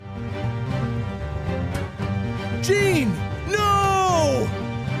Jean! No!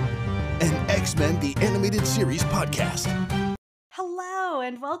 An X-Men the Animated Series podcast. Hello,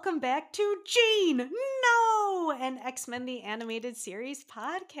 and welcome back to Jean! No! An X-Men the Animated Series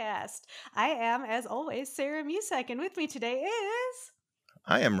podcast. I am, as always, Sarah Mucek, and with me today is...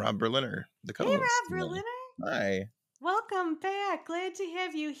 I am Rob Berliner, the Hey, co-host. Rob Berliner! Hi. Welcome back. Glad to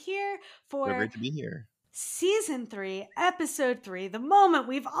have you here So for great to be here. Season 3, Episode 3, the moment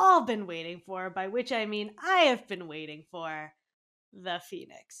we've all been waiting for, by which I mean I have been waiting for, the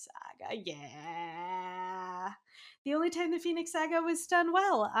PHOENIX Saga. Yeah. The only time the PHOENIX Saga was done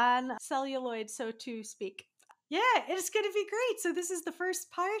well on celluloid, so to speak. Yeah, it's going to be great. So this is the first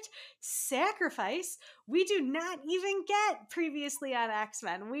part, Sacrifice. We do not even get previously on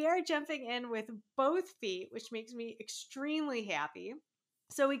X-Men. We are jumping in with both feet, which makes me extremely happy.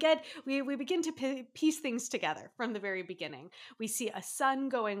 So we begin to piece things together from the very beginning. We see a sun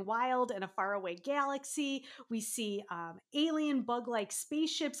going wild in a faraway galaxy. We see alien bug-like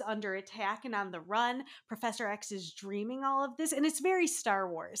spaceships under attack and on the run. Professor X is dreaming all of this, and it's very Star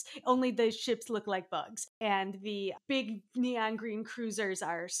Wars, only the ships look like bugs, and the big neon green cruisers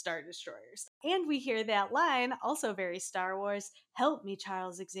are Star Destroyers. And we hear that line, also very Star Wars, "Help me,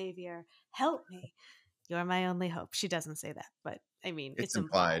 Charles Xavier, help me. You're my only hope." She doesn't say that, but I mean, it's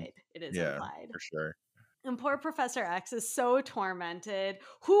implied. It is implied. For sure. And poor Professor X is so tormented.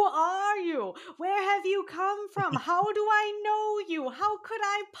 Who are you? Where have you come from? How do I know you? How could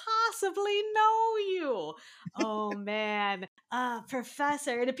I possibly know you? Oh, man.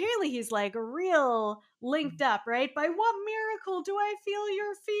 Professor. And apparently he's like real linked up, right? By what miracle do I feel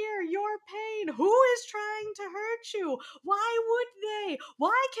your fear, your pain? Who is trying to hurt you? Why would they?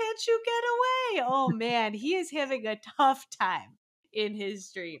 Why can't you get away? Oh, man. He is having a tough time in his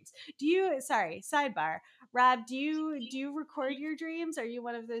dreams. Sidebar, Rob, do you record your dreams? Are you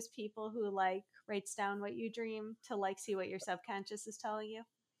one of those people who like writes down what you dream to like see what your subconscious is telling you?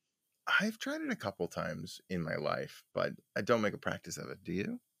 I've tried it a couple times in my life, but I don't make a practice of it. Do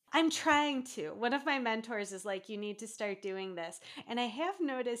you? I'm trying to. One of my mentors is like, you need to start doing this. And I have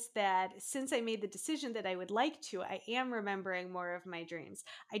noticed that since I made the decision that I would like to, I am remembering more of my dreams.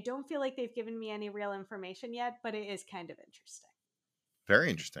 I don't feel like they've given me any real information yet, but it is kind of interesting.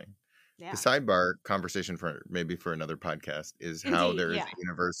 Very interesting. Yeah. The sidebar conversation for another podcast is how there is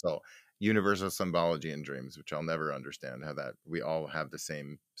a universal symbology in dreams, which I'll never understand how that we all have the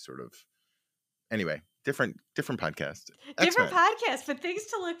same sort of. Anyway, different podcast. Different podcast, but things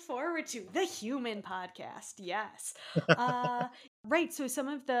to look forward to. The human podcast, yes. Right, so some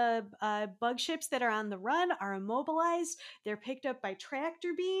of the bug ships that are on the run are immobilized. They're picked up by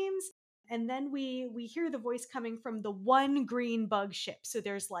tractor beams. And then we hear the voice coming from the one green bug ship. So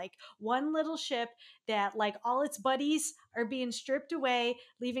there's like one little ship that like all its buddies are being stripped away,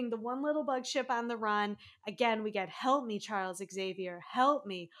 leaving the one little bug ship on the run. Again, we get, "Help me, Charles Xavier, help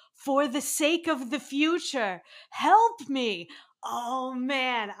me. For the sake of the future, help me." Oh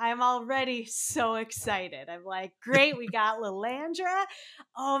man, I'm already so excited. I'm like, great, we got Lilandra.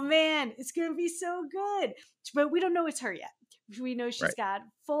 Oh man, it's gonna be so good. But we don't know it's her yet. We know she's got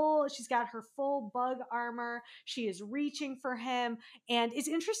her full bug armor. She is reaching for him. And it's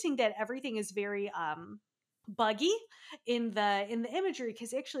interesting that everything is very buggy in the imagery,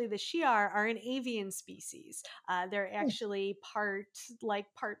 because actually the Shi'ar are an avian species. They're actually part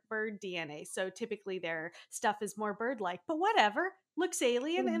bird DNA, so typically their stuff is more bird-like, but whatever, looks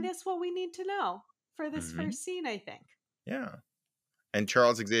alien, and that's what we need to know for this first scene, I think. Yeah. And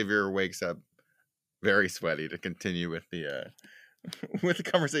Charles Xavier wakes up very sweaty to continue with the with the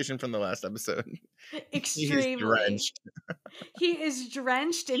conversation from the last episode. Extremely. He is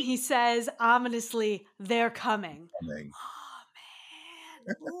drenched, and he says ominously, "They're coming." Oh man,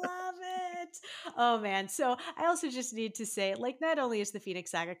 love it. Oh man. So I also just need to say, like, not only is the PHOENIX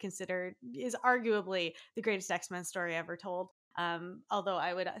Saga is arguably the greatest X-Men story ever told, although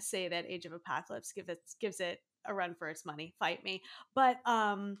I would say that Age of Apocalypse gives it a run for its money. Fight me. But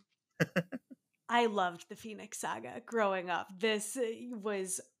I loved the PHOENIX Saga growing up. This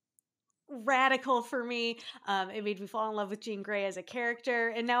was radical for me. It made me fall in love with Jean Grey as a character,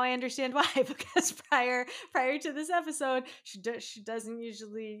 and now I understand why. Because prior to this episode, she doesn't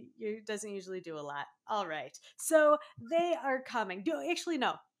usually do a lot. All right, so they are coming.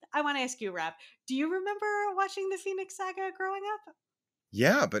 No. I want to ask you, Rob. Do you remember watching the PHOENIX Saga growing up?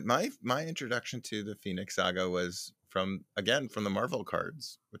 Yeah, but my introduction to the PHOENIX Saga was from the Marvel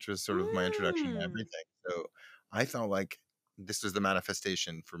cards, which was sort of my introduction to everything. So I felt like this was the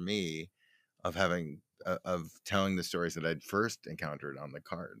manifestation for me of telling the stories that I'd first encountered on the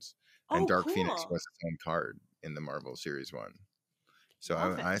cards. And Dark cool. Phoenix was its own card in the Marvel Series 1. So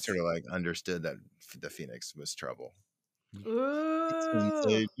Love I it. sort of like understood that the Phoenix was trouble. It's Ooh.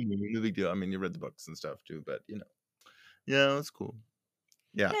 insane. No big deal. I mean, you read the books and stuff too, but yeah, it's cool.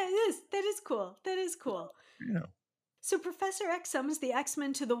 Yeah, Yeah, it is. That is cool. That is cool. you know. So Professor X summons the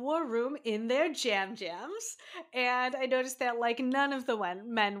X-Men to the war room in their jams, and I noticed that like none of the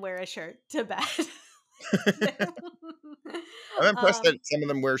men wear a shirt to bed. I'm impressed that um, some of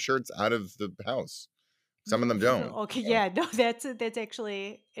them wear shirts out of the house. Some of them don't. okay, So, yeah, no, that's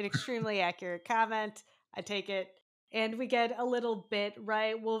actually an extremely accurate comment. I take it. And we get a little bit,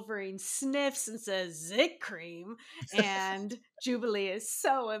 right? Wolverine sniffs and says, "Zick cream." And Jubilee is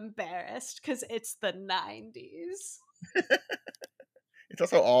so embarrassed because it's the 90s. it's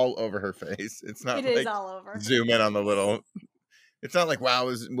also all over her face. It's It not is like all over her zoom in on the face. little. It's not like wow,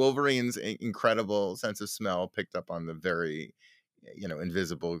 is Wolverine's incredible sense of smell picked up on the very,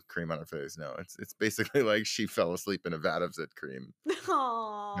 invisible cream on her face. No, it's basically like she fell asleep in a vat of zit cream.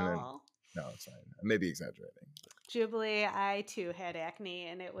 And then, Aww. no, it's fine. I may be exaggerating. Jubilee, I too had acne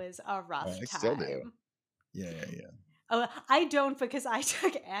and it was a Oh, rough I still do. time. Yeah, yeah, yeah. Oh, I don't because I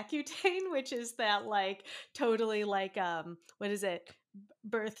took Accutane, which is that like totally like what is it?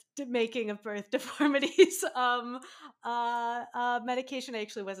 Making of birth deformities medication. I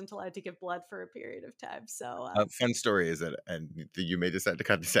actually wasn't allowed to give blood for a period of time. So Fun story is that, and you may decide to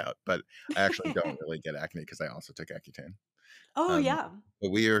cut this out, but I actually don't really get acne because I also took Accutane. Oh Um, yeah.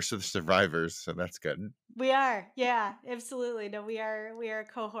 but we are sort of survivors, so that's good. We are. Yeah, absolutely. No, we are a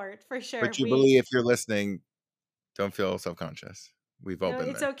cohort for But sure. Jubilee, if you're listening, don't feel self-conscious. We've all No, been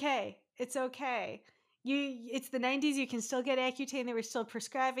it's there. okay. It's okay. It's the 90s. You can still get Accutane. They were still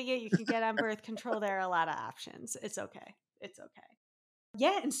prescribing it. You can get on birth control. There are a lot of options. It's okay. It's okay.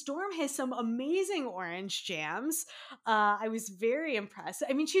 Yeah, and Storm has some amazing orange jams. I was very impressed.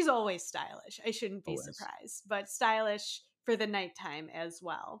 I mean, she's always stylish. I shouldn't be Always. surprised, but stylish for the nighttime as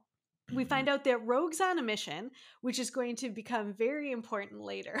well. We Mhm. find out that Rogue's on a mission, which is going to become very important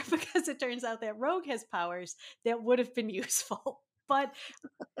later because it turns out that Rogue has powers that would have been useful. But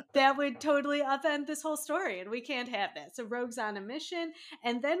that would totally upend this whole story, and we can't have that. So Rogue's on a mission,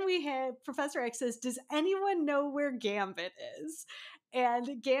 and then we have Professor X says, "Does anyone know where Gambit is?"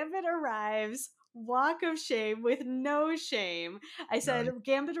 And Gambit arrives. Walk of shame with no shame. I said None.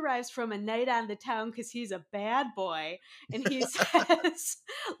 Gambit arrives from a night on the town because he's a bad boy, and he says,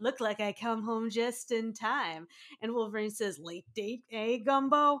 "Look like I come home just in time." And Wolverine says, "Late date, eh,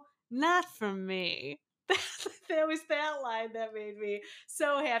 Gumbo? Not for me." That was that line that made me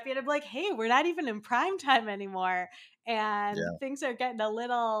so happy. And I'm like, hey, we're not even in prime time anymore. And Yeah. things are getting a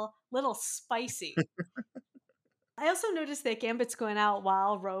little spicy. I also noticed that Gambit's going out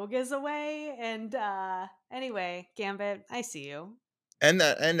while Rogue is away. And anyway, Gambit, I see you. And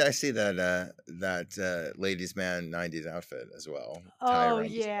I see that ladies' man 90s outfit as well. Tie Oh around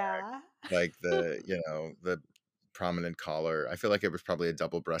his yeah. like the prominent collar. I feel like it was probably a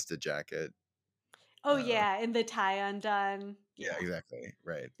double-breasted jacket. Oh Uh, yeah. And the tie undone. yeah, Yeah. exactly.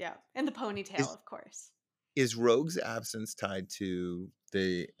 Right. Yeah. And the ponytail, Is of course. is Rogue's absence tied to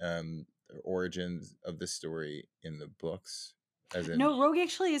the origins of the story in the books? As in, No, Rogue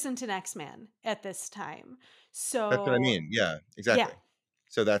actually isn't an X-Man at this time. that's what I So mean. Yeah, yeah. exactly.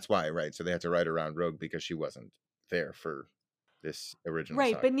 So that's why, right? So they had to write around Rogue because she wasn't there for this original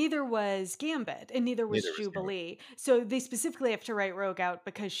Right, saga. but neither was Gambit, and neither was Neither was Gambit. Jubilee. So they specifically have to write Rogue out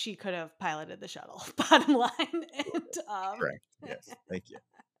because she could have piloted the shuttle. Bottom line, and Correct. Yes. Thank you.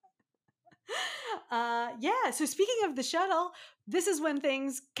 yeah. So speaking of the shuttle, this is when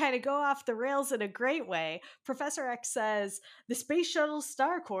things kind of go off the rails in a great way. Professor X says the space shuttle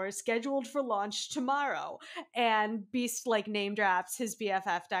Star Core is scheduled for launch tomorrow, and Beast like name drops his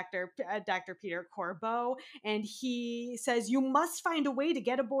BFF, Dr. Peter Corbeau, and he says you must find a way to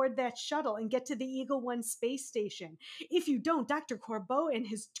get aboard that shuttle and get to the Eagle One space station. If you don't, Dr. Corbeau and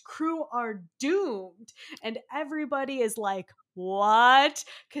his crew are doomed. And everybody is like, what?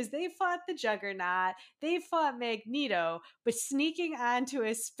 Because they fought the Juggernaut, they fought Magneto, but sneaking onto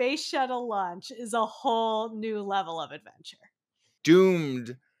a space shuttle launch is a whole new level of adventure.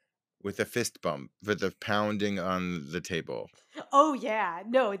 Doomed with a fist bump, with the pounding on the table. Oh yeah,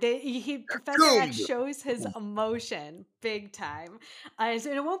 no, Professor X Doomed. shows his emotion big time, and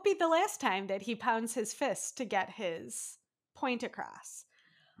it won't be the last time that he pounds his fist to get his point across.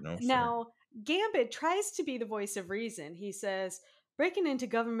 No, sir. Now, Gambit tries to be the voice of reason. He says, breaking into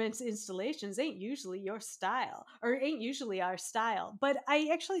government's installations ain't usually your style, or ain't usually our style. But I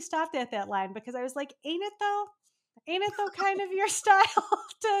actually stopped at that line because I was like, ain't it though? Ain't it though kind of your style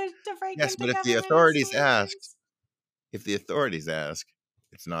to break Yes, into but government installations? if the authorities ask,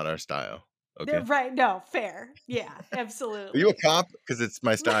 it's not our style. Okay. Right. No, fair. Yeah, Are you a absolutely. cop? Because it's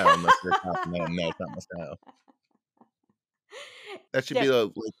my style. Unless you're a cop, and then no, it's not my style. That should be There.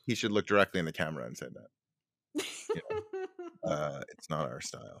 like he should look directly in the camera and say that. You it's not our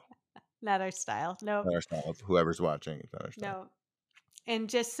style. Not our style. Nope. Not our style. Whoever's watching, it's not our style. No. And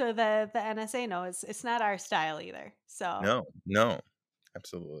just so the NSA knows, it's not our style either. So No, no,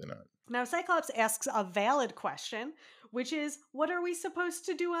 absolutely not. now Cyclops asks a valid question, which is, what are we supposed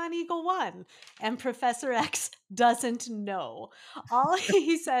to do on Eagle One? And Professor X doesn't know. All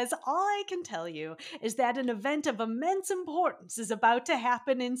he says, all I can tell you is that an event of immense importance is about to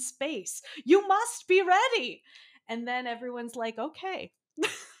happen in space. You must be ready. And then everyone's like, okay.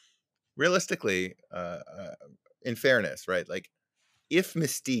 Realistically, in fairness, right? Like, if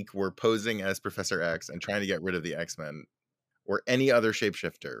Mystique were posing as Professor X and trying to get rid of the X-Men or any other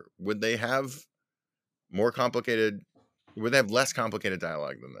shapeshifter, would they have more complicated? Would they have less complicated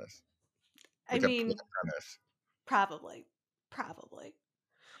dialogue than this? I Like a mean, premise. probably. Probably.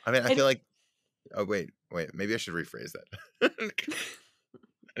 I mean, I And feel like. Oh wait. Maybe I should rephrase that.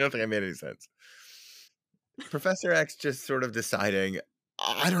 I don't think I made any sense. Professor X just sort of deciding,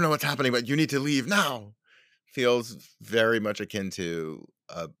 I don't know what's happening, but you need to leave now, feels very much akin to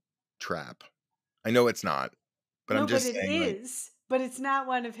a trap. I know it's not, but I'm no, but just it saying, like, is. But it's not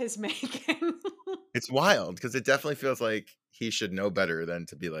one of his making. it's wild because it definitely feels like he should know better than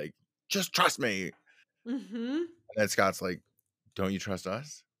to be like, just trust me. Mm-hmm. And then Scott's like, don't you trust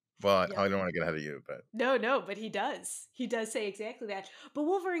us? Well, I Yep. don't want to get ahead of you, but No, but he does. He does say exactly that. But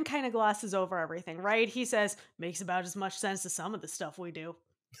Wolverine kind of glosses over everything, right? He says, makes about as much sense as some of the stuff we do.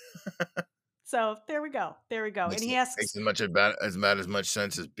 So there we go. There we go. And he makes asks, as much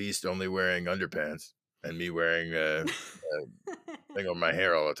sense as Beast only wearing underpants and me wearing thing on my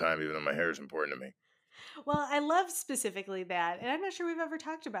hair all the time, even though my hair is important to me. well, I love specifically that, and I'm not sure we've ever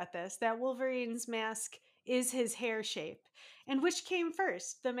talked about this, that Wolverine's mask is his hair shape. And which came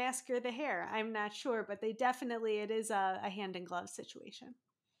first, the mask or the hair? I'm not sure, but it is a hand and glove situation.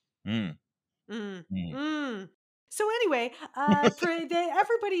 Mm, Mm. mm. Mm. So anyway,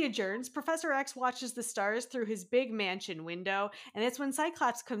 everybody adjourns. Professor X watches the stars through his big mansion window, and it's when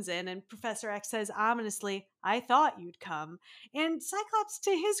Cyclops comes in, and Professor X says ominously, "I thought you'd come." And Cyclops,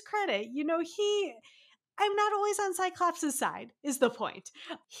 to his credit, I'm not always on Cyclops' side, is the point.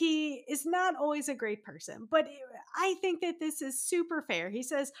 He is not always a great person, but I think that this is super fair. He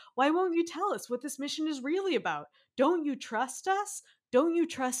says, "Why won't you tell us what this mission is really about? Don't you trust us? Don't you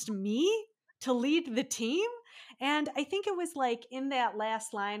trust me to lead the team?" And I think it was like in that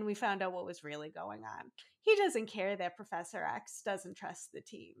last line, we found out what was really going on. He doesn't care that Professor X doesn't trust the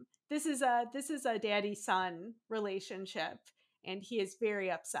team. This is a daddy son relationship, and he is very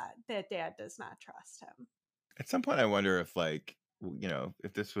upset that dad does not trust him. At some point, I wonder if, like,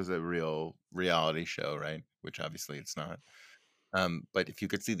 if this was a real reality show, right? Which obviously it's not. But if you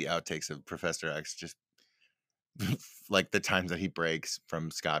could see the outtakes of Professor X, just like the times that he breaks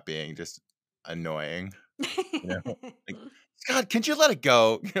from Scott being just annoying, you know, like, Scott, can't you let it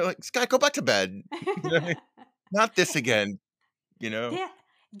go? Like, Scott, go back to bed. You know, not this again. You know, that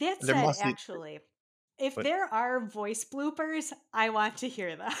that there said, must be, actually, if but there are voice bloopers, I want to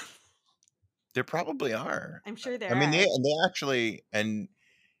hear them. there probably are. I'm sure I there mean, they are. and they actually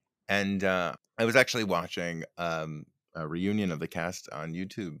and I was actually watching a reunion of the cast on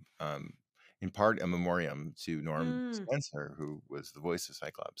YouTube, in part a memoriam to Norm Mm. Spencer, who was the voice of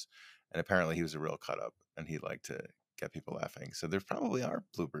Cyclops, and apparently he was a real cut up, and he liked to get people laughing. So there probably are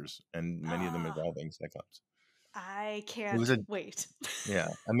bloopers, and many of them Ah, involving Cyclops. I It was can't a wait. Yeah.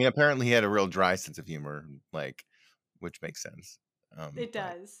 I mean, apparently he had a real dry sense of humor, like, which makes sense. It But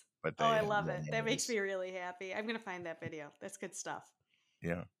does. Oh, they I had love real it. That makes memories. me really happy. I'm gonna find that video. That's good stuff.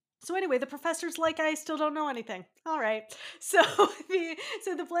 Yeah. So anyway, the professor's like, I still don't know anything. All right. So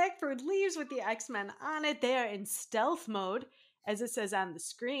the Blackbird leaves with the X-Men on it. They are in stealth mode, as it says on the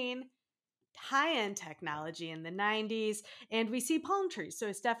screen. High-end technology in the 90s, and we see palm trees. So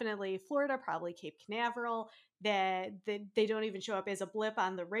it's definitely Florida, probably Cape Canaveral. That they don't even show up as a blip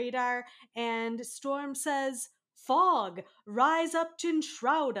on the radar. And Storm says, "Fog, rise up to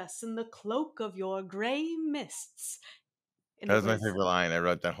enshroud us in the cloak of your gray mists." And That it was my was, favorite line. I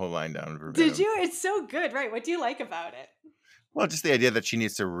wrote that whole line down did verbatim. you? It's so good, right? What do you like about it? Well, just the idea that she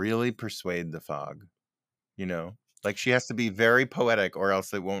needs to really persuade the fog, you know? Like, she has to be very poetic or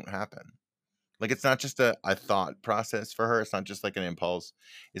else it won't happen. Like, it's not just a thought process for her. It's not just like an impulse.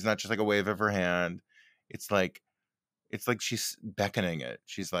 It's not just like a wave of her hand. It's like she's beckoning it.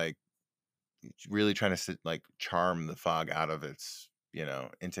 She's like really trying to like charm the fog out of its,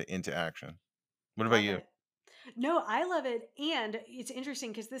 into action. What about Love you? it. No, I love it, and it's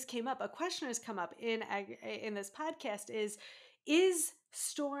interesting because this came up. A question has come up in this podcast: is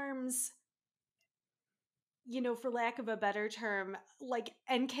Storm's, for lack of a better term, like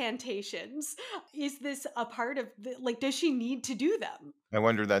incantations? Is this a part of like? Does she need to do them? I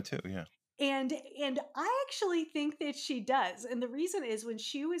wonder that too. Yeah. And I actually think that she does. And the reason is when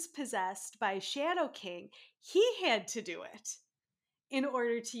she was possessed by Shadow King, he had to do it in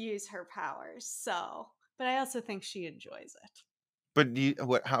order to use her powers. So, but I also think she enjoys it. But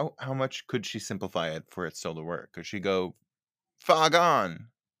what? How much could she simplify it for it still to work? Could she go fog on?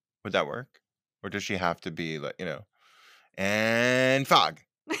 Would that work? Or does she have to be like and fog?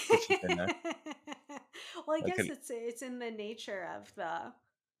 Could she say that? Well, I Like, guess it's in the nature of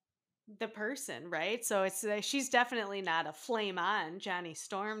the person, right? So it's she's definitely not a flame on Johnny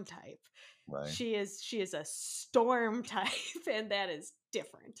Storm type. right. She is a storm type, and that is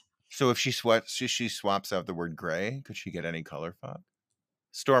different. So if she swaps out the word gray, could she get any color fog?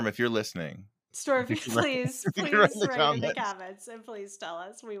 Storm, if you're listening, Storm, if you could write, please, if you could write in please the write in the comments. comments and please tell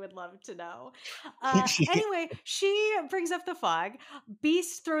us. We would love to know. She- Anyway, she brings up the fog.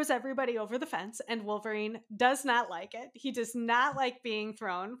 Beast throws everybody over the fence, and Wolverine does not like it. He does not like being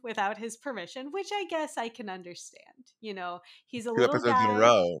thrown without his permission, which I guess I can understand. He's a Two little episodes in a guy.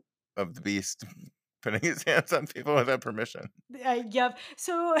 row of the Beast putting his hands on people without permission. Yep.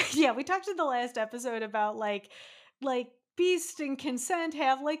 So yeah, we talked in the last episode about like Beast and consent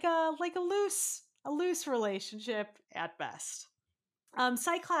have like a loose relationship at best.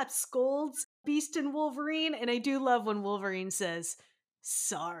 Cyclops scolds Beast and Wolverine, and I do love when Wolverine says,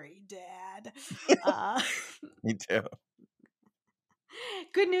 "Sorry, Dad." Uh, Me too.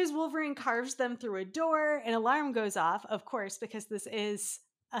 Good news, Wolverine carves them through a door. An alarm goes off, of course, because this is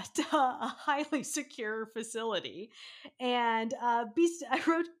a highly secure facility. And Beast, I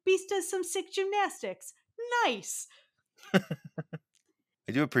wrote, Beast does some sick gymnastics. Nice.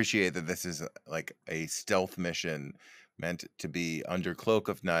 I do appreciate that this is like a stealth mission meant to be under cloak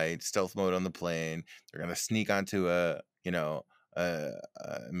of night, stealth mode on the plane. They're gonna sneak onto a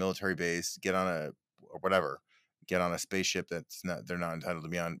military base, get on a or whatever, get on a spaceship they're not entitled to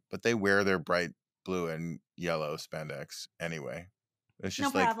be on, but they wear their bright blue and yellow spandex anyway. It's No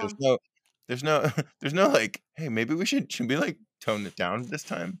just like problem. there's no there's no like, hey, maybe should we like tone it down this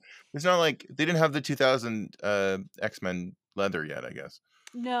time? It's not like they didn't have the 2000 X-Men leather yet, I guess.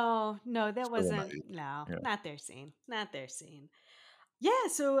 No, that Still wasn't. nice. No, Yeah. not their scene. Not their scene. Yeah,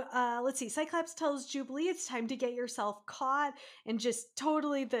 so let's see. Cyclops tells Jubilee it's time to get yourself caught, and just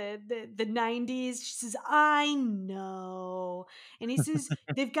totally the 90s. She says, "I know," and he says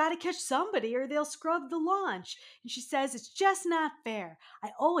they've got to catch somebody or they'll scrub the launch. And she says it's just not fair. I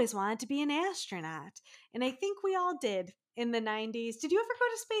always wanted to be an astronaut, and I think we all did in the 90s. Did you ever go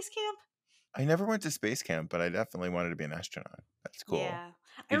to space camp? I never went to space camp, but I definitely wanted to be an astronaut. That's cool. Yeah.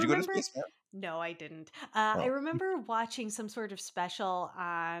 I Did you go to remember space camp? No, I didn't. I Oh, remember watching some sort of special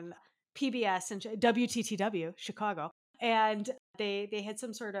on PBS and WTTW, Chicago, and they had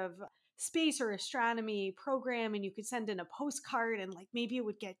some sort of space or astronomy program, and you could send in a postcard and like maybe it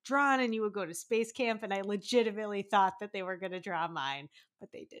would get drawn and you would go to space camp, and I legitimately thought that they were going to draw mine,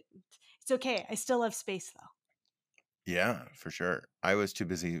 but they didn't. It's okay. I still love space though. yeah, for sure. I was too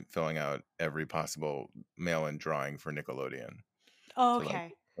busy filling out every possible mail-in drawing for Nickelodeon to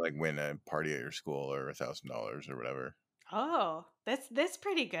Okay. win a party at your school or $1,000 or whatever. Oh, that's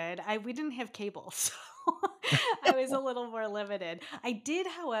pretty good. We didn't have cable, so I was a little more limited. I did,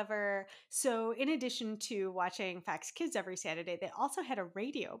 however, so in addition to watching Fox Kids every Saturday, they also had a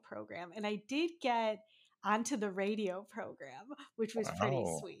radio program, and I did get onto the radio program, which was pretty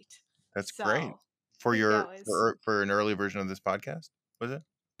Wow, sweet. that's great So I for think that was for an early version of this podcast. Was it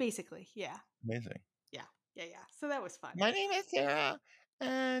basically, yeah, amazing? yeah, yeah. So that was fun. My name is Sarah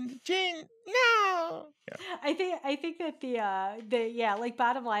and Jane. No. Yeah. I think that the yeah, like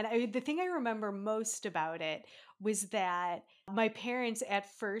bottom line, the thing I remember most about it was that my parents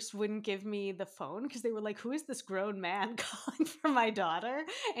at first wouldn't give me the phone because they were like, "Who is this grown man calling for my daughter?"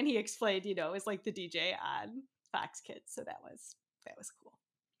 And he explained, it was like the DJ on Fox Kids, so that was cool.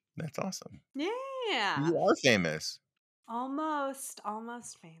 That's awesome. Yeah. You are famous. Almost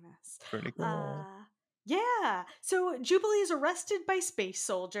famous. Pretty cool. Uh yeah. So Jubilee is arrested by space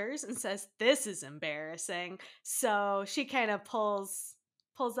soldiers and says this is embarrassing. So she kind of pulls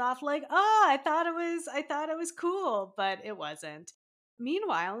off like, "Oh, I thought it was cool, but it wasn't."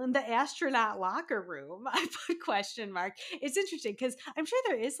 Meanwhile, in the astronaut locker room, I put question mark. It's interesting because I'm sure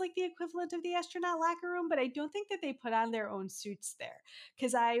there is like the equivalent of the astronaut locker room, but I don't think that they put on their own suits there.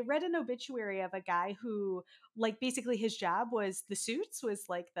 Because I read an obituary of a guy who, like, basically his job was the suits,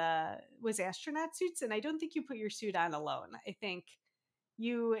 was astronaut suits, and I don't think you put your suit on alone. I think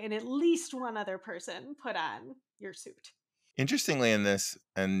you and at least one other person put on your suit. Interestingly, in this,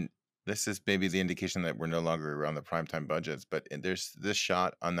 and this is maybe the indication that we're no longer around the primetime budgets, but there's this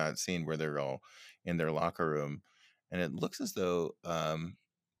shot on that scene where they're all in their locker room, and it looks as though the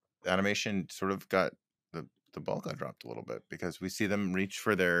animation sort of got the ball got dropped a little bit, because we see them reach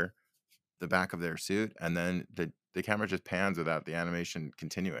for the back of their suit, and then the camera just pans without the animation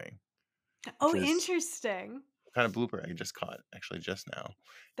continuing. Oh, Which is interesting. kind of blooper I just caught actually just now.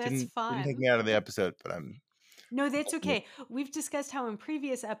 That's Didn't take fun. me out of the episode, but I'm No, that's okay. We've discussed how in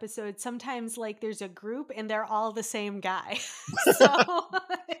previous episodes, sometimes like there's a group and they're all the same guy. So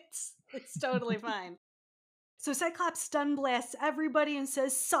it's totally fine. So Cyclops stun blasts everybody and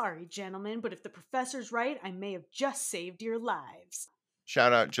says, "Sorry, gentlemen, but if the professor's right, I may have just saved your lives."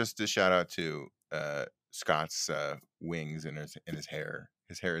 shout out to Scott's wings and his hair.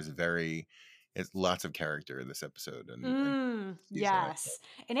 His hair is it's lots of character in this episode and season. Yes.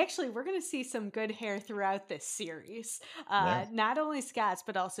 And actually, we're going to see some good hair throughout this series. Yeah. Not only Scott's,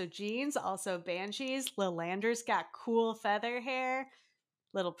 but also Jean's, also Banshee's. Lilander's got cool feather hair.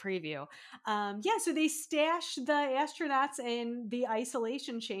 Little preview. So they stash the astronauts in the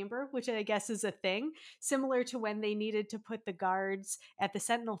isolation chamber, which I guess is a thing, similar to when they needed to put the guards at the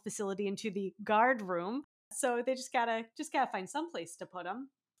Sentinel facility into the guard room. So they just gotta find someplace to put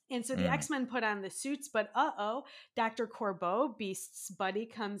them. And so the X-Men put on the suits, but Dr. Corbeau, Beast's buddy,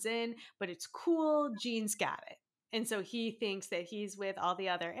 comes in, but it's cool. Jean's got it. And so he thinks that he's with all the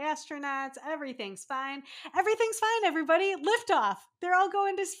other astronauts. Everything's fine. Everything's fine, everybody. Liftoff. They're all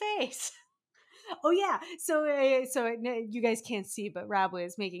going to space. Oh, yeah. So you guys can't see, but Rob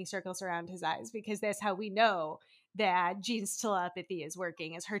was making circles around his eyes because that's how we know that Jean's telepathy is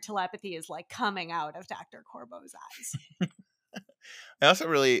working, as her telepathy is like coming out of Dr. Corbeau's eyes. I also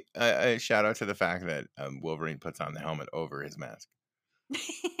really a shout out to the fact that Wolverine puts on the helmet over his mask.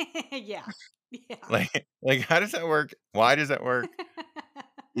 Yeah. Like how does that work? Why does that work?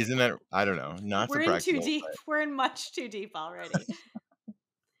 Isn't that, I don't know, not We're so in practical. too deep. We're in much too deep already.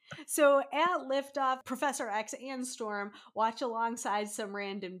 So at liftoff, Professor X and Storm watch alongside some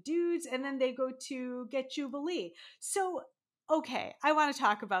random dudes, and then they go to get Jubilee. So, okay, I want to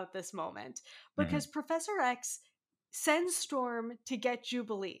talk about this moment because Professor X sends Storm to get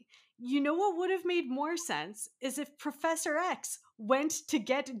Jubilee. You know what would have made more sense is if Professor X went to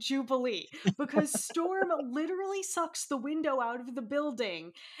get Jubilee, because Storm literally sucks the window out of the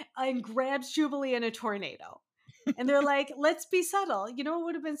building and grabs Jubilee in a tornado. And they're like, let's be subtle. You know what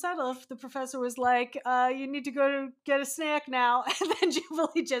would have been subtle if the professor was like, you need to go to get a snack now. And then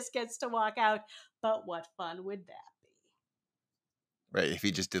Jubilee just gets to walk out. But what fun would that be? Right. If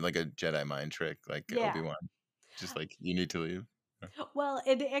he just did like a Jedi mind trick, like Obi-Wan. Just like, you need to leave. Well,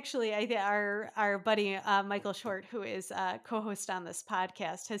 and actually, I think our buddy Michael Short, who is co-host on this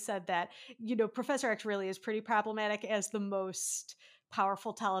podcast, has said that, Professor X really is pretty problematic as the most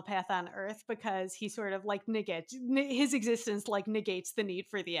powerful telepath on Earth, because he sort of like his existence, like negates the need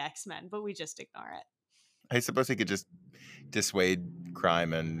for the X-Men, but we just ignore it. I suppose he could just dissuade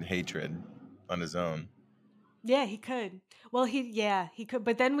crime and hatred on his own. Yeah, he could. Well, he could.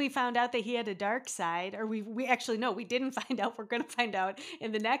 But then we found out that he had a dark side, or we actually, no, we didn't find out. We're going to find out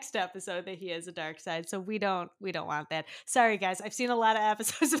in the next episode that he has a dark side. So we don't want that. Sorry, guys. I've seen a lot of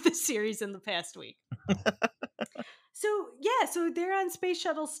episodes of this series in the past week. So they're on Space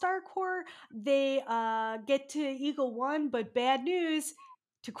Shuttle Starcore. They get to Eagle 1, but bad news.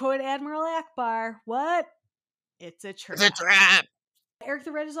 To quote Admiral Akbar, what? It's a trap. It's a trap! Erik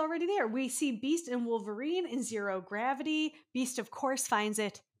the Red is already there. We see Beast and Wolverine in zero gravity. Beast, of course, finds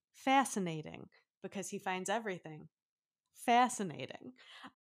it fascinating because he finds everything fascinating.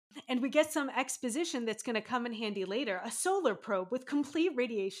 And we get some exposition that's going to come in handy later. A solar probe with complete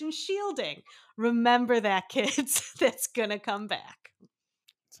radiation shielding. Remember that, kids. That's going to come back.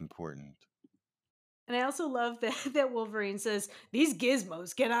 It's important. And I also love that Wolverine says, "These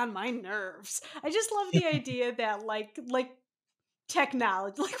gizmos get on my nerves." I just love the idea that like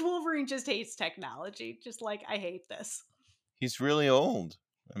technology, like Wolverine just hates technology. Just like, I hate this. He's really old.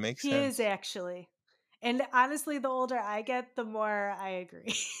 It makes sense. He is, actually. And honestly, the older I get, the more I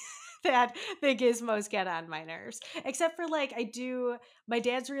agree. that the gizmos get on my nerves. Except for like my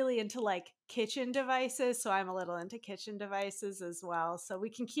dad's really into like kitchen devices, so I'm a little into kitchen devices as well. So we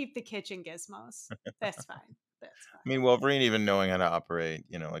can keep the kitchen gizmos. That's fine. That's I fine. mean, Wolverine even knowing how to operate,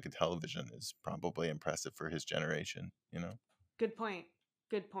 like a television is probably impressive for his generation, Good point.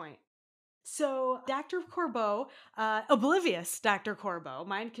 Good point. So Dr. Corbeau, oblivious Dr. Corbeau,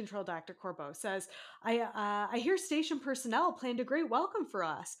 mind control Dr. Corbeau says, I hear station personnel planned a great welcome for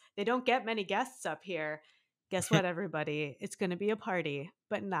us. They don't get many guests up here. Guess what, everybody? It's going to be a party,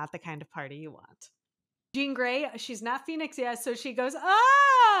 but not the kind of party you want. Jean Grey, she's not Phoenix yet, so she goes,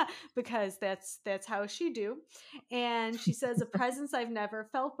 because that's how she do. And she says, a presence I've never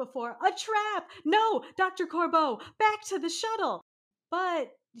felt before. A trap! No, Dr. Corbeau, back to the shuttle.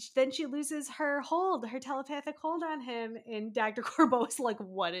 But then she loses her telepathic hold on him, and Dr. Corbeau is like,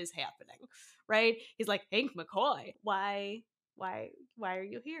 what is happening? Right? He's like, Hank McCoy, why are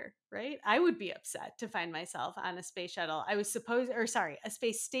you here? Right? I would be upset to find myself on a space shuttle. A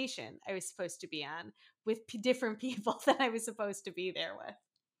space station I was supposed to be on with different people that I was supposed to be there with.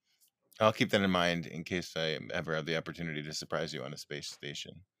 I'll keep that in mind in case I ever have the opportunity to surprise you on a space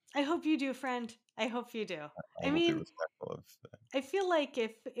station. I hope you do, friend. I hope you do. I will be respectful of that. I feel like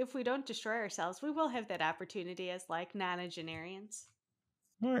if we don't destroy ourselves, we will have that opportunity as like nonagenarians.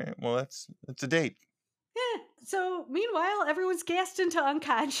 All right. Well, that's a date. Yeah. So meanwhile, everyone's gassed into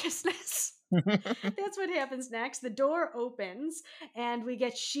unconsciousness. That's what happens next. The door opens, and we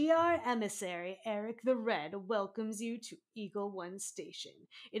get Shi'ar emissary Erik the Red welcomes you to Eagle One Station.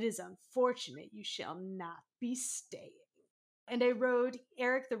 It is unfortunate you shall not be staying. And I wrote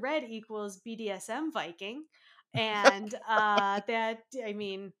Erik the Red equals BDSM Viking, and I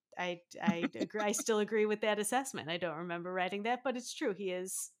agree. I still agree with that assessment. I don't remember writing that, but it's true. He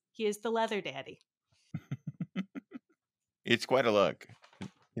is the leather daddy. It's quite a look.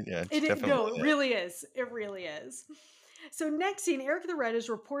 Yeah, it's definitely. It really is. It really is. So next scene, Erik the Red is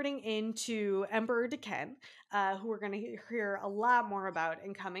reporting into Emperor Deken, who we're going to hear a lot more about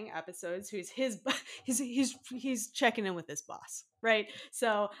in coming episodes. Who's he's checking in with his boss, right?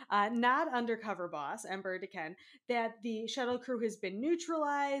 So not undercover boss Emperor Deken. That the shuttle crew has been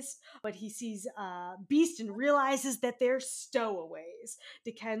neutralized, but he sees Beast and realizes that they're stowaways.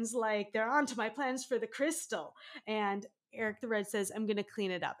 Deken's like, they're onto my plans for the crystal, and Erik the Red says, I'm going to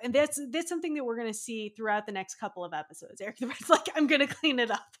clean it up. And that's something that we're going to see throughout the next couple of episodes. Erik the Red's like, I'm going to clean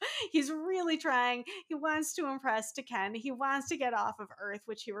it up. He's really trying. He wants to impress Deken. He wants to get off of Earth,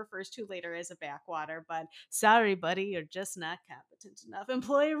 which he refers to later as a backwater. But sorry, buddy, you're just not competent enough.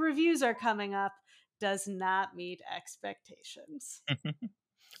 Employee reviews are coming up. Does not meet expectations.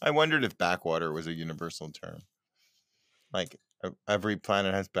 I wondered if backwater was a universal term. Like every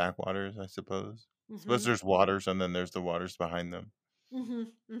planet has backwaters, I suppose. I suppose there's waters, and then there's the waters behind them,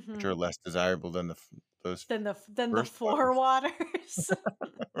 which are less desirable than the four waters.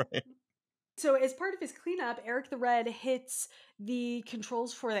 Right. So as part of his cleanup, Erik the Red hits the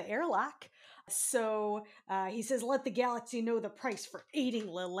controls for the airlock. So he says, let the galaxy know the price for aiding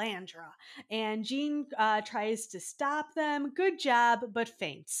Lilandra. And Jean tries to stop them. Good job, but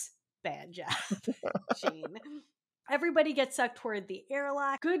faints. Bad job, Jean. Everybody gets sucked toward the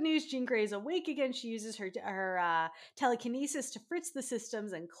airlock. Good news, Jean Grey is awake again. She uses her telekinesis to fritz the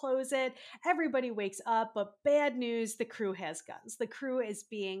systems and close it. Everybody wakes up, but bad news, the crew has guns. The crew is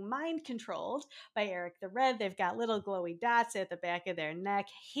being mind controlled by Erik the Red. They've got little glowy dots at the back of their neck.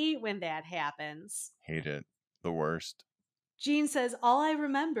 Hate when that happens. Hate it. The worst. Jean says, all I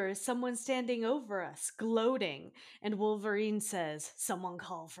remember is someone standing over us, gloating. And Wolverine says, someone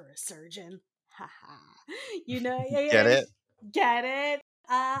call for a surgeon. Get it? Get it?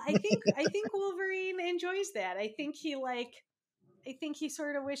 I think Wolverine enjoys that. I think he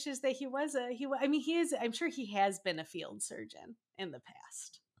sort of wishes that he was he is. I'm sure he has been a field surgeon in the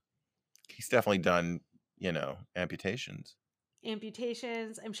past. He's definitely done, amputations.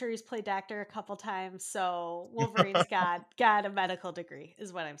 I'm sure he's played doctor a couple times. So Wolverine's got a medical degree,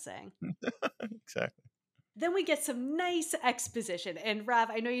 is what I'm saying. Exactly. Then we get some nice exposition. And Rob,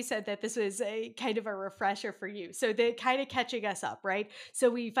 I know you said that this was a kind of a refresher for you. So they're kind of catching us up, right? So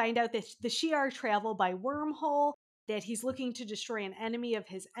we find out that the Shi'ar travel by wormhole, that he's looking to destroy an enemy of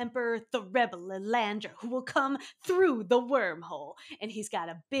his emperor, the rebel Lilandra, who will come through the wormhole. And he's got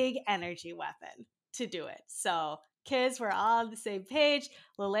a big energy weapon to do it. So kids, we're all on the same page.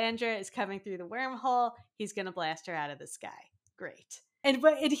 Lilandra is coming through the wormhole. He's going to blast her out of the sky. Great. And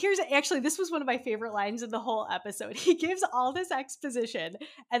here's actually, this was one of my favorite lines in the whole episode. He gives all this exposition,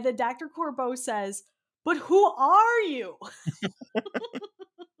 and then Dr. Corbeau says, but who are you?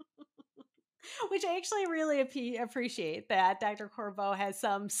 Which I actually really appreciate that Dr. Corbeau has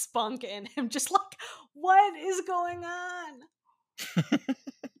some spunk in him. Just like, what is going on?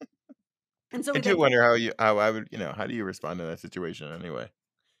 And so I we do then wonder how I would, how do you respond to that situation anyway?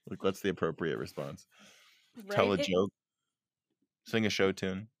 Like, what's the appropriate response? Tell right. a joke, sing a show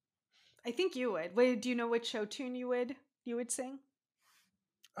tune. I think you would. Wait, do you know which show tune you would sing?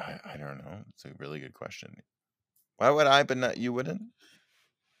 I don't know. It's a really good question. Why would I, but not you wouldn't?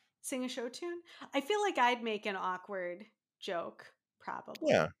 Sing a show tune? I feel like I'd make an awkward joke,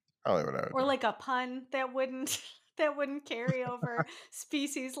 probably. Yeah, probably what I would Or do. like a pun that wouldn't that wouldn't carry over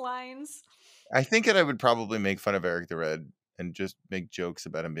species lines. I think that I would probably make fun of Erik the Red and just make jokes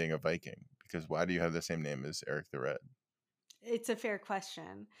about him being a Viking. Because why do you have the same name as Erik the Red? It's a fair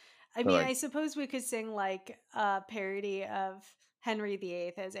question. I But mean, like, I suppose we could sing like a parody of Henry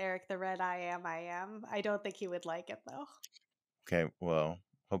VIII as Erik the Red. I am. I don't think he would like it though. okay, well,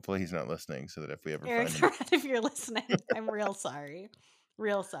 hopefully he's not listening so that if we ever Erik find the him, Red, if you're listening, I'm real sorry.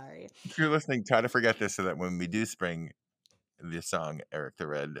 Real sorry. if you're listening, try to forget this so that when we do spring the song Erik the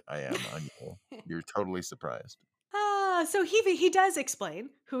Red, I am on you, you're totally surprised. So he does explain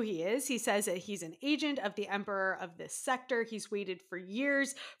who he is. He says that he's an agent of the emperor of this sector. He's waited for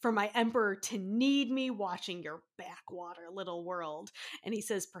years for my emperor to need me, watching your backwater little world. And he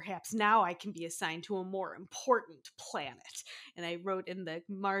says perhaps now I can be assigned to a more important planet. And I wrote in the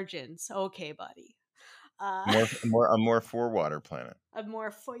margins, okay, buddy. A more four-water planet. A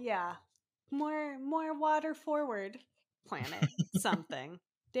more more water forward planet. Something.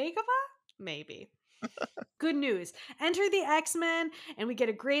 Dagobah? Maybe. Good news. Enter the X-Men, and we get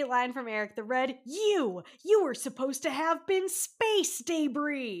a great line from Erik the Red. You were supposed to have been space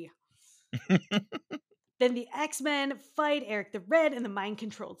debris. Then the X-Men fight Erik the Red and the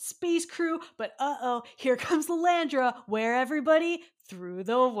mind-controlled space crew, but here comes Lilandra. Where everybody? Through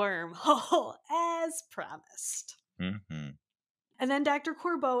the wormhole, as promised. Mm-hmm. And then Dr.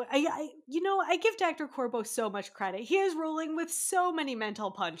 Corbeau, I give Dr. Corbeau so much credit. He is rolling with so many mental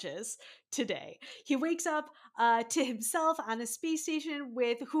punches today. He wakes up to himself on a space station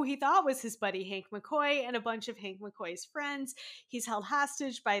with who he thought was his buddy Hank McCoy and a bunch of Hank McCoy's friends. He's held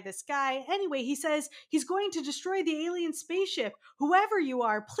hostage by this guy. Anyway, he says he's going to destroy the alien spaceship. Whoever you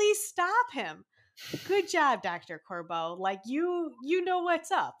are, please stop him. Good job, Dr. Corbeau. Like, you know what's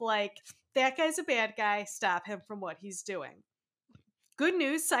up. Like, that guy's a bad guy. Stop him from what he's doing. Good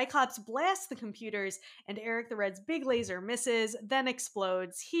news, Cyclops blasts the computers and Erik the Red's big laser misses, then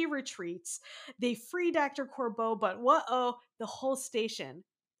explodes. He retreats. They free Dr. Corbeau, but the whole station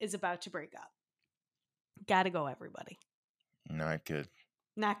is about to break up. Gotta go, everybody. Not good.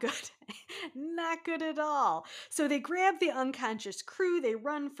 Not good. Not good at all. So they grab the unconscious crew, they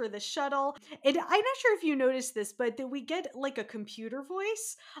run for the shuttle. And I'm not sure if you noticed this, but that we get like a computer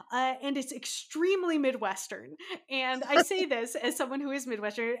voice, and it's extremely Midwestern. And I say this as someone who is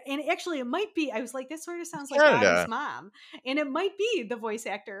Midwestern, and actually it might be, I was like, this sort of sounds like Canada. Bobby's mom. And it might be the voice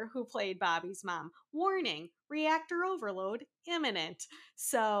actor who played Bobby's mom. Warning, reactor overload imminent.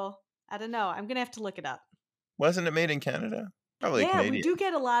 So I don't know. I'm going to have to look it up. Wasn't it made in Canada? Probably Yeah, Canadian. we do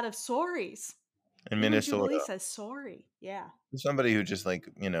get a lot of sorries. In Minnesota. Jubilee says sorry. Yeah. Somebody who just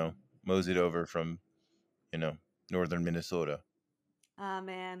moseyed over from, northern Minnesota. Oh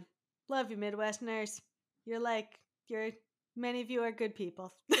man. Love you, Midwesterners. Many of you are good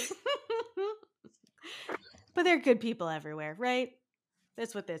people. But they're good people everywhere, right?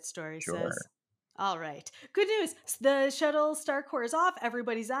 That's what that story says. All right. Good news. The shuttle star core is off.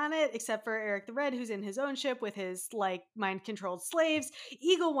 Everybody's on it except for Erik the Red, who's in his own ship with his mind-controlled slaves.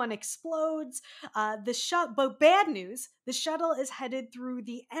 Eagle One explodes. But bad news. The shuttle is headed through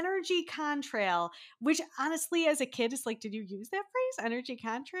the energy contrail, which honestly, as a kid, is like, did you use that phrase? Energy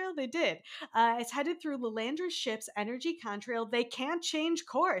contrail? They did. It's headed through Lilandra's ship's energy contrail. They can't change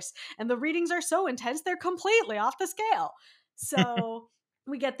course, and the readings are so intense they're completely off the scale. So.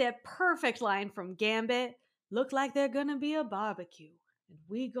 We get that perfect line from Gambit. Look like they're gonna be a barbecue, and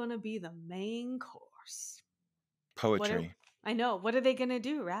we gonna be the main course. Poetry. I know. What are they gonna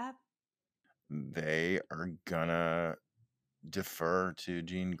do, Rob? They are gonna defer to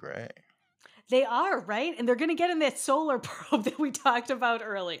Jean Grey. They are, right? And they're going to get in that solar probe that we talked about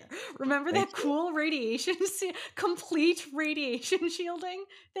earlier. Remember that cool radiation, complete radiation shielding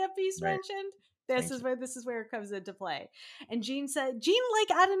that Beast mentioned? This is where it comes into play. And Jean said,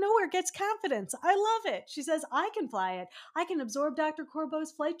 out of nowhere gets confidence. I love it. She says, I can fly it. I can absorb Dr.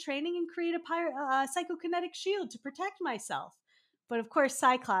 Corbeau's flight training and create a psychokinetic shield to protect myself. But of course,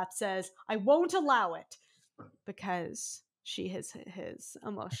 Cyclops says, I won't allow it because she is his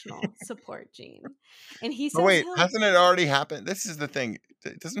emotional support gene. And he Oh says wait, he'll hasn't it already happened? This is the thing.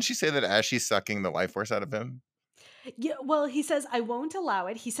 Doesn't she say that as she's sucking the life force out of him? yeah, well, he says I won't allow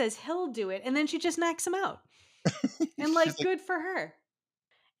it. He says he'll do it, and then she just knocks him out. And She's like like, good for her.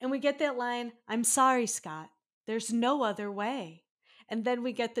 And we get that line, I'm sorry, Scott. There's no other way. And then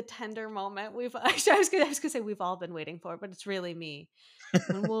we get the tender moment we've actually I was gonna say we've all been waiting for, but it's really me.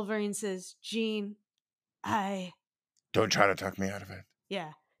 When Wolverine says, Jean, I don't try to talk me out of it.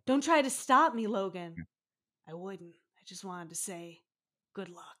 yeah, don't try to stop me, Logan. I wouldn't. I just wanted to say good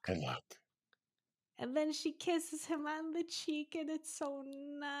luck. Good luck. And then she kisses him on the cheek, and it's so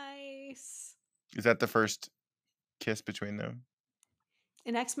nice. Is that the first kiss between them?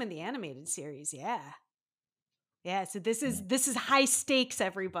 In X-Men the animated series, yeah. Yeah, so this is high stakes,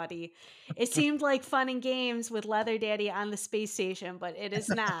 everybody. It seemed like fun and games with Leather Daddy on the space station, but it is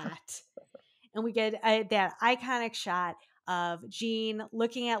not. And we get that iconic shot of Jean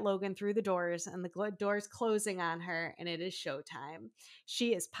looking at Logan through the doors and the doors closing on her, and it is showtime.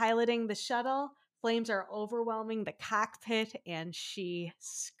 She is piloting the shuttle. Flames are overwhelming the cockpit, and she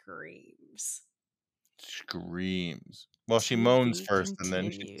screams. Screams. Well, she To moans be first, and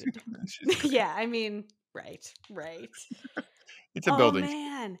then she continued. screams. Yeah, I mean, right. It's a Oh building.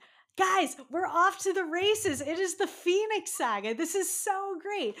 man. Guys, we're off to the races. It is the Phoenix Saga. This is so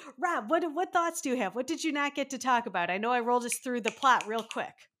great. Rob, what thoughts do you have? What did you not get to talk about? I know I rolled us through the plot real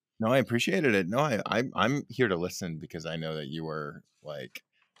quick. No, I appreciated it. No, I'm here to listen because I know that you were like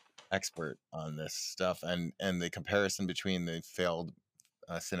expert on this stuff, and the comparison between the failed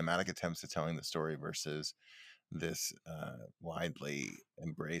cinematic attempts at telling the story versus this widely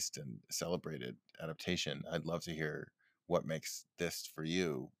embraced and celebrated adaptation. I'd love to hear what makes this for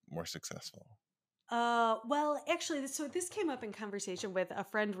you more successful. Well, actually, so this came up in conversation with a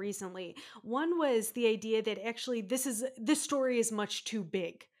friend recently. One was the idea that actually this story is much too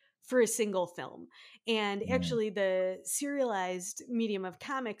big for a single film. And Mm, actually the serialized medium of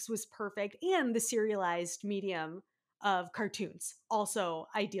comics was perfect, and the serialized medium of cartoons also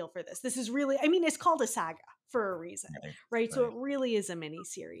ideal for this. This is really, I mean, it's called a saga for a reason, right, right? So right. it really is a mini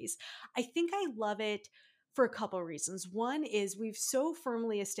series. I think I love it for a couple reasons. One is we've so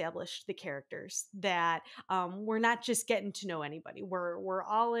firmly established the characters that we're not just getting to know anybody. We're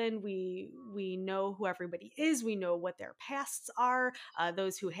all in. We know who everybody is. We know what their pasts are.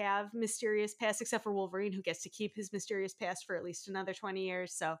 Those who have mysterious pasts, except for Wolverine, who gets to keep his mysterious past for at least another 20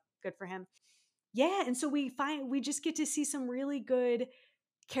 years. So good for him. Yeah, and so we just get to see some really good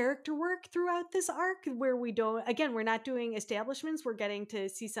character work throughout this arc where we're not doing establishments. We're getting to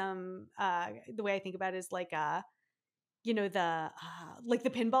see some the way I think about it is like like the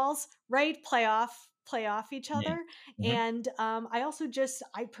pinballs, right? Play off each Yeah. other. Mhm. And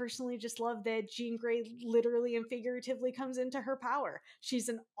I personally just love that Jean Grey literally and figuratively comes into her power. She's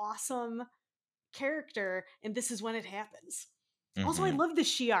an awesome character, and this is when it happens. Also, I Mhm. love the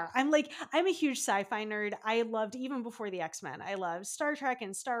Shi'ar. I'm a huge sci-fi nerd. I loved, even before the X-Men, I loved Star Trek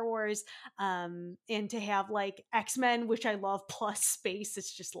and Star Wars. And to have like X-Men, which I love, plus space,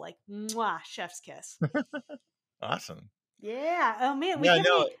 it's just like mwah, chef's kiss. Awesome. Yeah. Oh man, we Yeah, haven't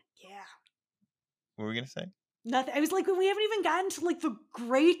no. yeah. What were we gonna say? Nothing. I was like, we haven't even gotten to like the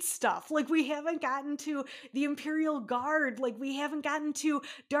great stuff. Like, we haven't gotten to the Imperial Guard. Like, we haven't gotten to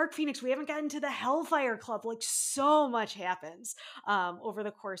Dark Phoenix. We haven't gotten to the Hellfire Club. Like, so much happens over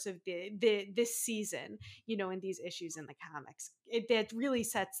the course of this season. In these issues in the comics. That really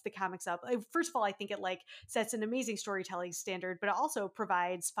sets the comics up. First of all, I think it like sets an amazing storytelling standard, but it also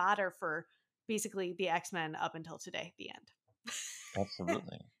provides fodder for basically the X-Men up until today, the end.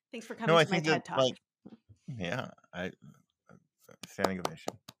 Absolutely. Thanks for No, coming I to my think that TED Talk. like yeah, I standing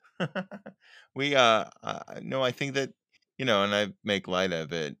ovation. We no, I think that and I make light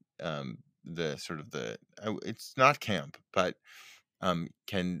of it. The sort of it's not camp, but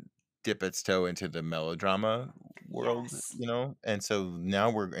can dip its toe into the melodrama world, Yes. and so now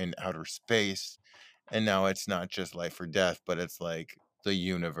we're in outer space, and now it's not just life or death, but it's like the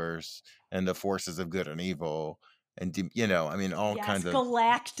universe and the forces of good and evil, and I mean all Yes, kinds of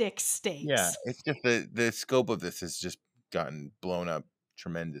galactic yeah. stakes. It's just the scope of this has just gotten blown up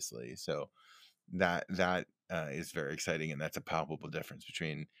tremendously. So that is very exciting, and that's a palpable difference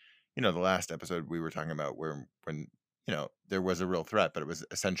between the last episode we were talking about when there was a real threat, but it was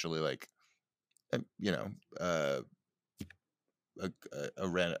essentially like uh, you know uh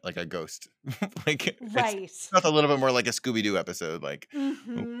like a ghost. Like it's Right. felt a little bit more like a Scooby-Doo episode, like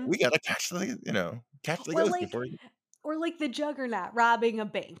Mhm. we gotta catch the Or ghost like before the Juggernaut robbing a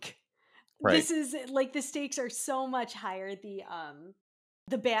bank. right. This is like the stakes are so much higher.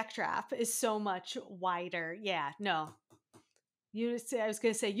 The backdrop is so much wider. Yeah, no. I was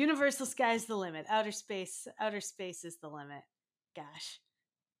going to say universal sky's the limit. Outer space is the limit. Gosh.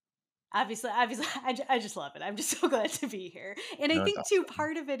 Obviously, I just love it. I'm just so glad to be here. And I No, it's think too, awesome.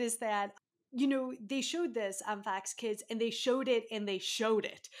 part of it is that, they showed this on Fox Kids, and they showed it and they showed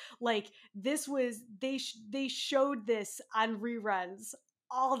it. Like, this was, they showed this on reruns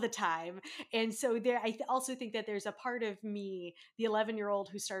all the time. And so also think that there's a part of me, the 11-year-old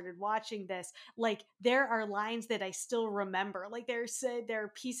who started watching this, like, there are lines that I still remember. Like, there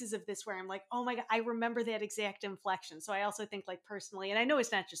are pieces of this where I'm like, oh my God, I remember that exact inflection. So I also think, like, personally, and I know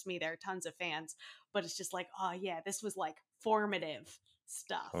it's not just me, there are tons of fans, but it's just like, oh yeah, this was like formative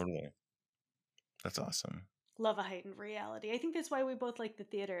stuff. Totally. That's awesome. Love a heightened reality. I think that's why we both like the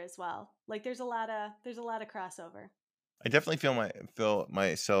theater as well. Like, there's a lot of crossover. I definitely feel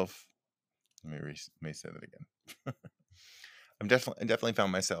myself. Let me say that again. I definitely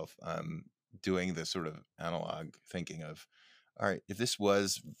found myself doing this sort of analog thinking of, all right, if this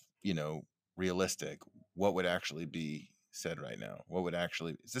was, realistic, what would actually be said right now? What would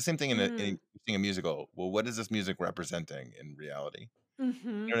actually? It's the same thing in a musical. Well, what is this music representing in reality? Mm-hmm.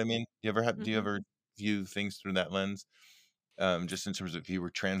 You know what I mean? Do you Mm-hmm. ever view things through that lens? Just in terms of if you were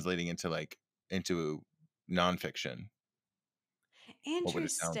translating into nonfiction, what would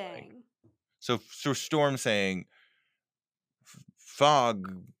it sound like? Interesting. So Storm saying,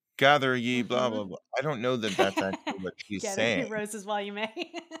 "Fog, gather ye," blah Mm-hmm. blah blah. I don't know that that's actually what she's Gather your saying. roses while you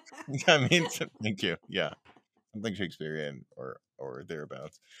may. I mean, thank you. Yeah, something Shakespearean or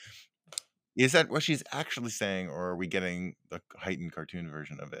thereabouts. Is that what she's actually saying, or are we getting the heightened cartoon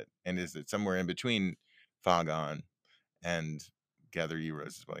version of it? And is it somewhere in between "Fog on" and "Gather ye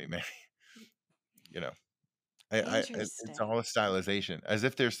roses while you may"? You know. It's all a Interesting. stylization, as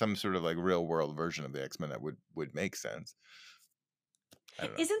if there's some sort of like real world version of the X-Men that would make sense. I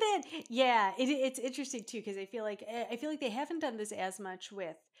don't know. Isn't that, yeah, it's interesting too, because I feel like they haven't done this as much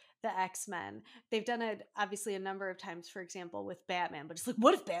with the X-Men. They've done it obviously a number of times, for example, with Batman, but it's like,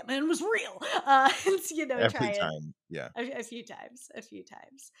 what if Batman was real? And try Every it time, yeah. a few times, a few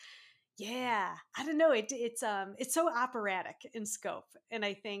times. Yeah, I don't know. It's so operatic in scope, and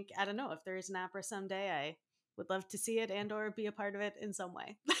I think, I don't know, if there is an opera someday, I would love to see it and or be a part of it in some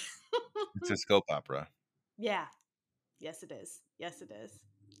way. It's a soap opera. Yeah, yes, it is. Yes, it is.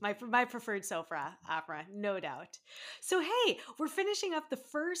 My preferred soap opera, no doubt. So hey, we're finishing up the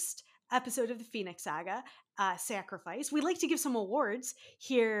first episode of the Phoenix Saga, Sacrifice. We like to give some awards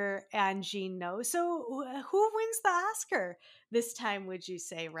here on Gene Knows. So who wins the Oscar this time? Would you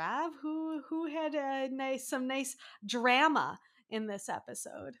say, Rob? Who had some nice drama in this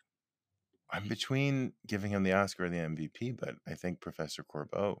episode? I'm between giving him the Oscar or the MVP, but I think Professor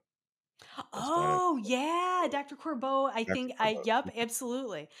Corbeau has done it. Oh yeah, Dr. Corbeau. I Dr. think Corbeau. yep,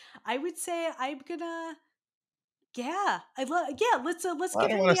 absolutely. I would say I'm gonna. Yeah, I love. Yeah, let's Well, I give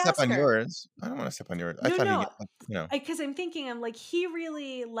don't him want to the step on Oscar. yours. I don't want to step on yours. I No, thought no, he. because I'm thinking, I'm like, he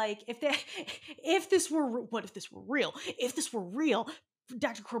really, like, if this were what if this were real? If this were real,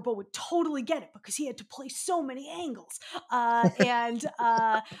 Dr. Corbeau would totally get it because he had to play so many angles. And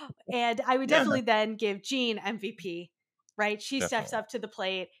I would Yeah, definitely then give Jean MVP. Right, she steps definitely. up to the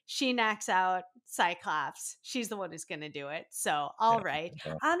plate. She knocks out Cyclops. She's the one who's going to do it. So, Yeah. all right.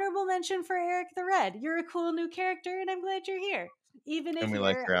 Honorable mention for Erik the Red. You're a cool new character, and I'm glad you're here, even And if we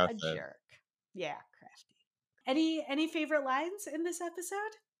like you're your a outfit. jerk. Yeah, crafty. Any favorite lines in this episode?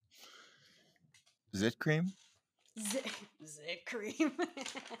 Zit cream? Zit cream.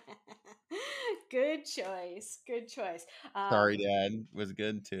 Good choice. Good choice. Sorry, Dad was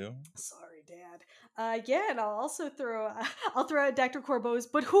good too. Sorry, Dad. Yeah, and I'll throw out Dr. Corbeau's,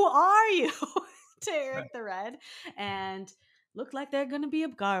 but who are you? To Right. Erik the Red, and look like they're gonna be a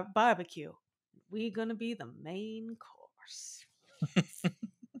barbecue. We gonna be the main course.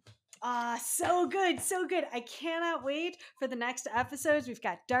 So good, so good. I cannot wait for the next episodes. We've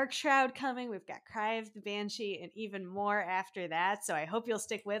got Dark Shroud coming, we've got Cry of the Banshee, and even more after that. So I hope you'll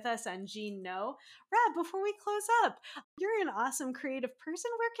stick with us on Gene No. Rob, before we close up, you're an awesome creative person.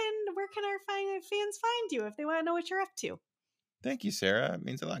 Where can our fans find you if they want to know what you're up to? Thank you, Sarah. It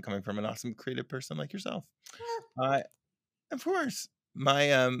means a lot coming from an awesome creative person like yourself. Uh, of course. My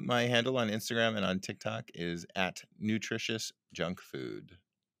handle on Instagram and on TikTok is at nutritious junk food.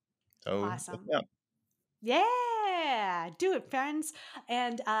 So look Awesome. me up. Yeah, do it, friends.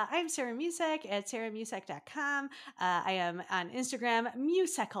 And I'm Sarah Mucek at sarahmucek.com. I am on Instagram,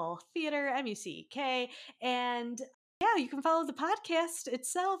 Mucecal Theater, Muck. And yeah, you can follow the podcast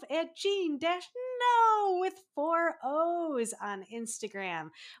itself at Gene-No with 4 O's on Instagram.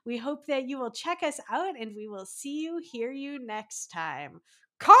 We hope that you will check us out, and we will see you, hear you next time.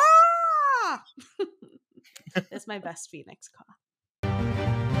 Caw! That's my best Phoenix caw.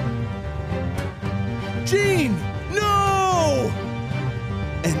 Jean! No!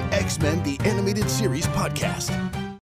 An X-Men the Animated Series podcast.